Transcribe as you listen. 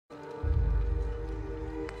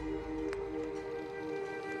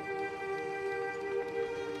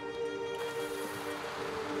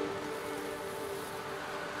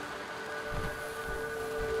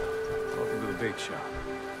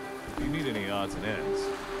odds and ends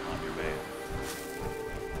on your man.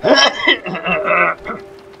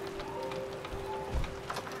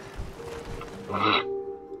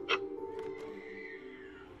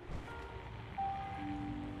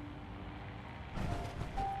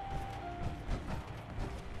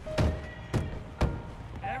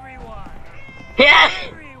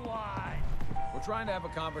 We're trying to have a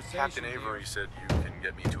conversation. Captain Avery said you can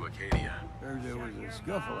get me to Acadia. Heard there was a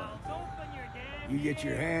scuffle out there. You get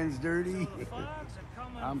your hands dirty?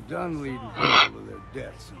 I'm done leading people to their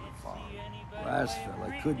deaths in the fog. Last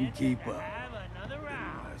fella couldn't keep up.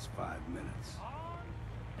 Last 5 minutes.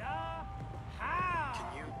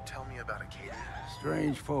 Can you tell me about Acadia?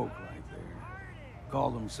 Strange folk right there. Call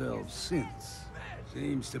themselves synths.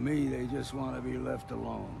 Seems to me they just want to be left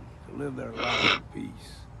alone, to live their life in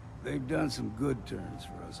peace. They've done some good turns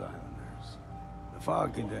for us islanders. The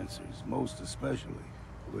fog condensers, most especially,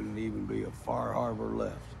 wouldn't even be a far harbor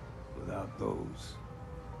left without those.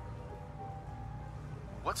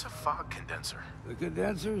 What's a fog condenser? The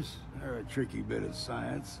condensers? They're a tricky bit of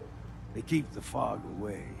science. They keep the fog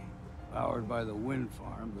away. Powered by the wind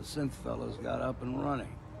farm, the synth fellas got up and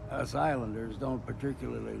running. Us islanders don't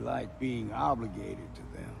particularly like being obligated to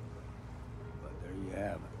them. But there you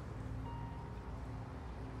have it.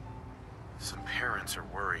 Some parents are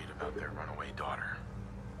worried about their runaway daughter.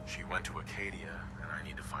 She went to Acadia, and I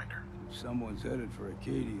need to find her. If someone's headed for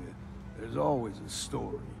Acadia, there's always a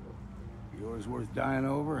story. Yours worth dying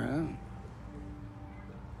over, huh?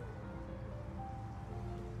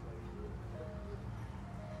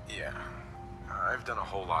 Yeah. I've done a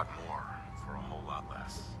whole lot more for a whole lot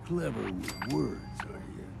less. Clever with words, are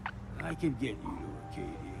you? I can get you to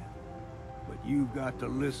Acadia. But you've got to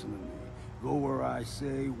listen to me. Go where I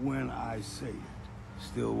say, when I say it.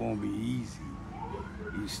 Still won't be easy.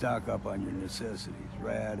 You stock up on your necessities,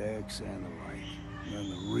 Rad, X, and the like. And then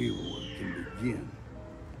the real work can begin.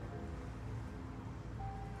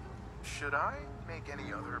 Should I make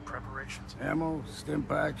any other preparations? Ammo, stim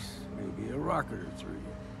packs, maybe a rocket or 3.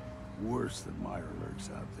 Worse than Meyer lurks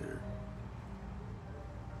out there.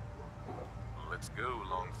 Let's go,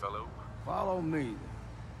 Longfellow. Follow me, then.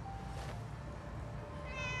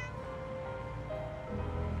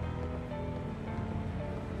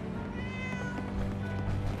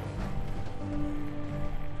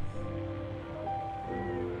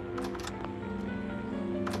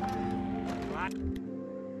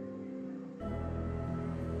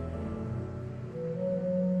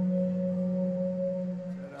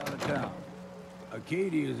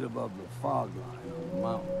 Acadia is above the fog line on the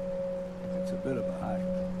mountain. It's a bit of a hike.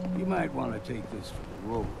 You might want to take this for the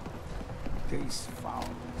road. It tastes foul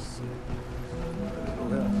and sick, but it'll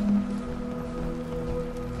help.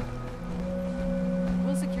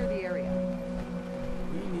 We'll secure the area.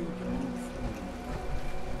 We need to move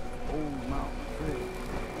through Old Mountain Trail.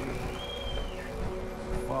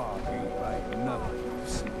 The fog ain't like nothing you've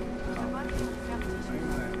seen.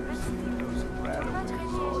 Those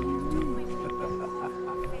radioactive all you need.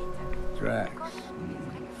 Tracks.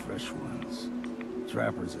 Fresh ones.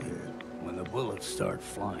 Trappers ahead. When the bullets start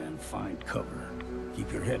flying, find cover.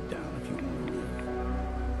 Keep your head down if you want to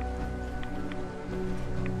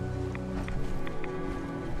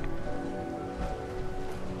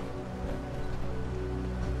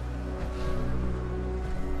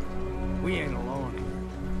live. We ain't alone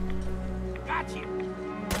here. Got you!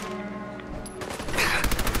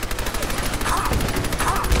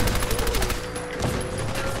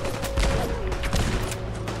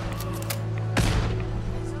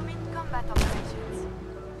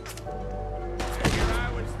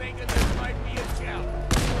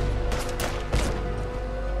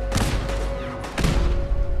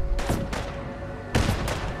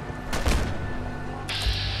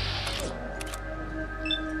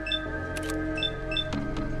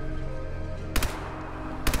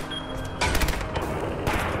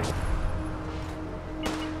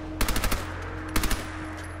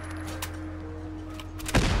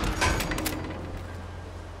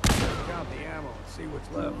 See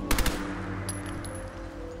what's left.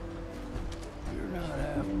 You're not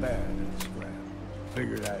half bad in scrap.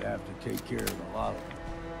 Figured I'd have to take care of a lot of them.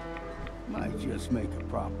 Might just make a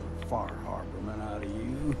proper far harborman out of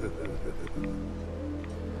you.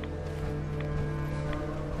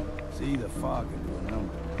 See, the fog can do a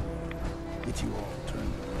number. Get you all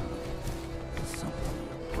turned around. It's something in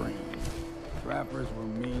your brain. Trappers were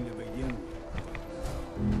mean to begin with.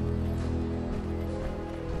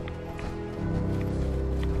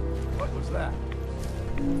 What was that?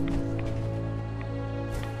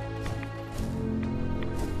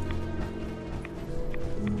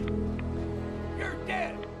 You're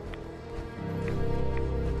dead!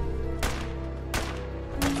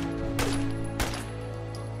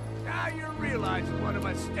 realize what a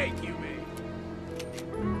mistake you made.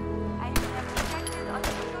 I have detected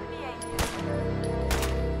unusual behavior.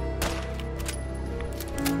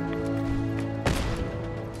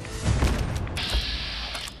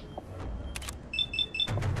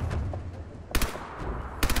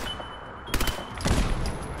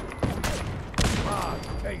 Come on,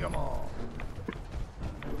 take them all.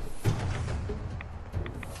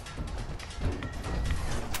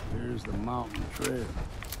 Here's the mountain trail.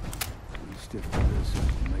 We stick to this and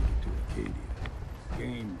we'll make it to Acadia.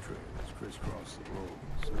 Game trails crisscross the road,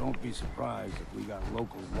 so don't be surprised if we got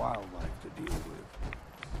local wildlife to deal with.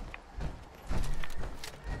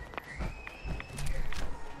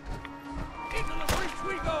 Into the breach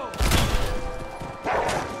we go!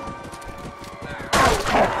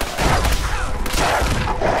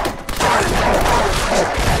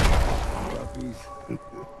 Puppies,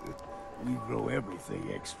 we grow everything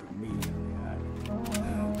extra meat on the island.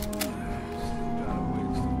 Still got a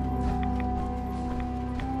ways to go.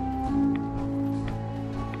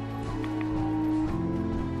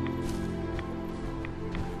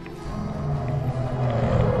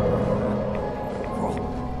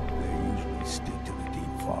 They usually stick to the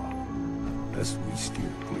deep fog. Unless we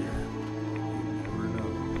steer clear. You never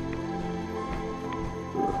know.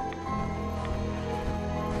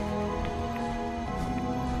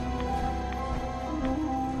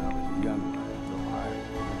 When I was a young lad, Ohio,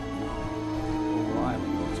 Old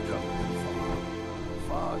Island was covered in fog. The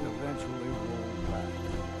fog eventually rolled back.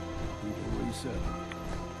 People resettled,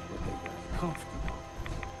 but they got comfortable.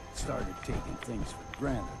 Started taking things for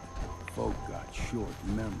granted. Folk got short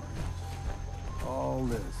memories. All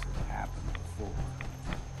this had happened before.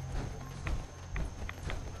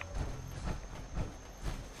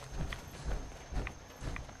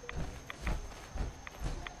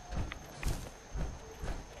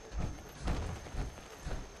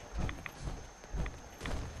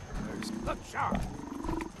 Look sharp!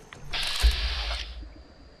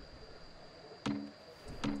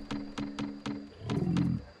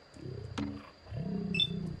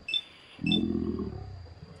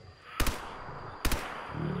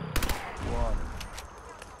 Water.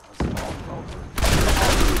 A small gulper.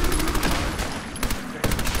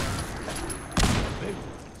 Big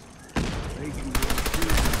ones. They can go 2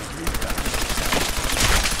 or 3 times.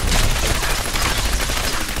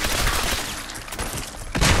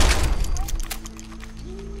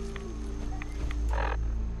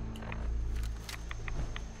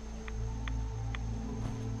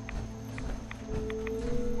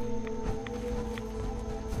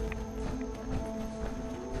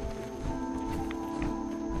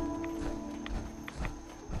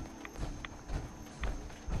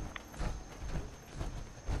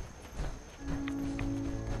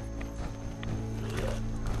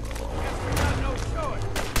 Got no choice.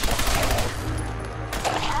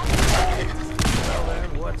 Well then,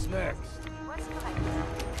 what's next? What's correct?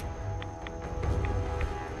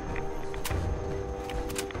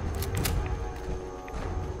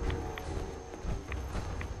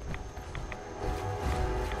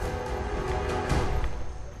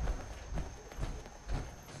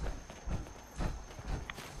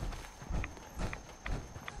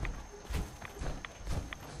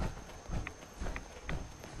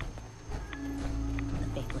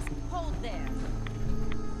 Hold there.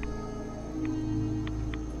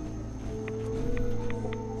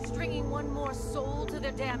 Stringing one more soul to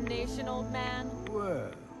their damnation, old man?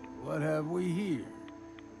 Well, what have we here?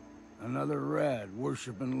 Another rad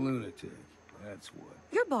worshipping lunatic. That's what.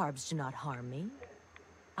 Your barbs do not harm me.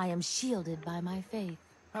 I am shielded by my faith.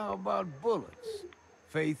 How about bullets?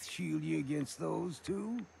 Faith shield you against those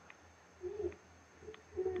too?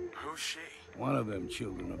 Who's she? One of them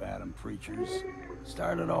children of Adam preachers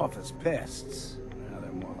started off as pests. Now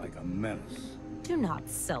they're more like a menace. Do not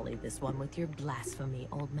sully this one with your blasphemy,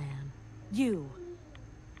 old man. You.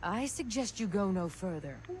 I suggest you go no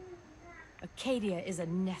further. Acadia is a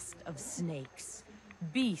nest of snakes.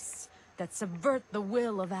 Beasts that subvert the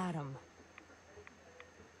will of Adam.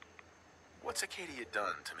 What's Acadia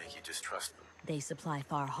done to make you distrust them? They supply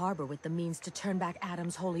Far Harbor with the means to turn back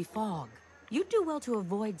Adam's holy fog. You do well to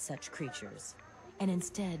avoid such creatures, and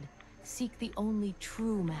instead seek the only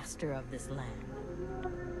true master of this land.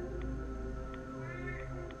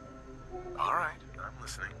 All right, I'm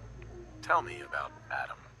listening. Tell me about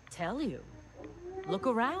Adam. Tell you. Look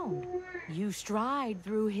around. You stride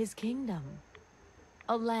through his kingdom.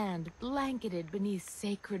 A land blanketed beneath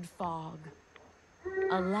sacred fog.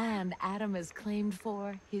 A land Adam has claimed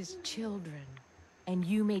for his children. And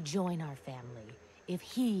you may join our family if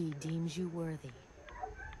he deems you worthy.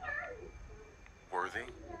 Worthy?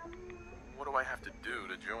 What do I have to do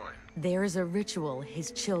to join? There is a ritual his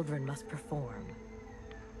children must perform.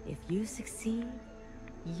 If you succeed,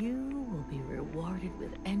 you will be rewarded with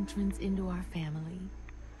entrance into our family.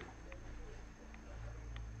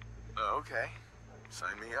 Okay.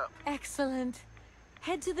 Sign me up. Excellent.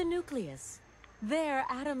 Head to the nucleus. There,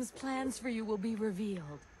 Adam's plans for you will be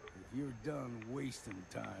revealed. If you're done wasting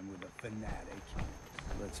time with a fanatic,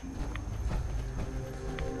 let's move on.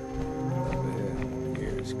 Well, the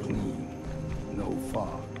air's clean. No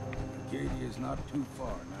fog. Acadia's not too far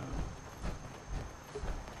now.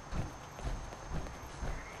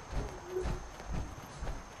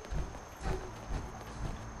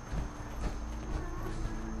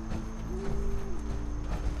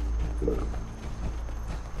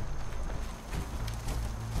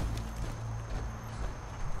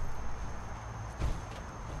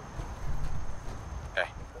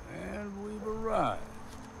 And we've arrived.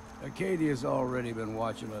 Acadia's already been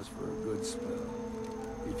watching us for a good spell.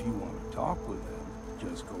 If you want to talk with them,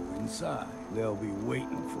 just go inside. They'll be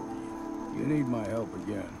waiting for you. You need my help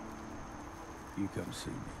again, you come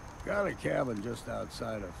see me. Got a cabin just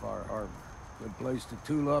outside of Far Harbor. Good place to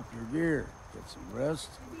tool up your gear, get some rest,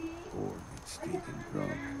 or get stinking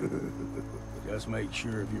drunk. Just make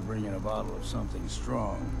sure if you're bringing a bottle of something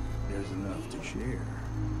strong, there's enough to share.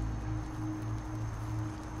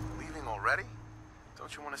 Leaving already?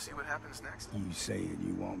 Don't you want to see what happens next? You saying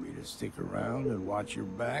you want me to stick around and watch your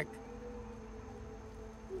back?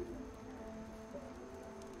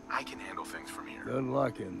 I can handle things from here. Good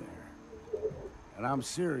luck in there. And I'm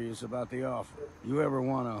serious about the offer. You ever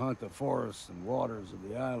want to hunt the forests and waters of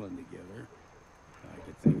the island together, I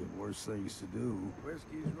could think of worse things to do.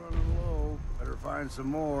 Whiskey's running low. Better find some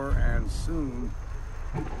more, and soon.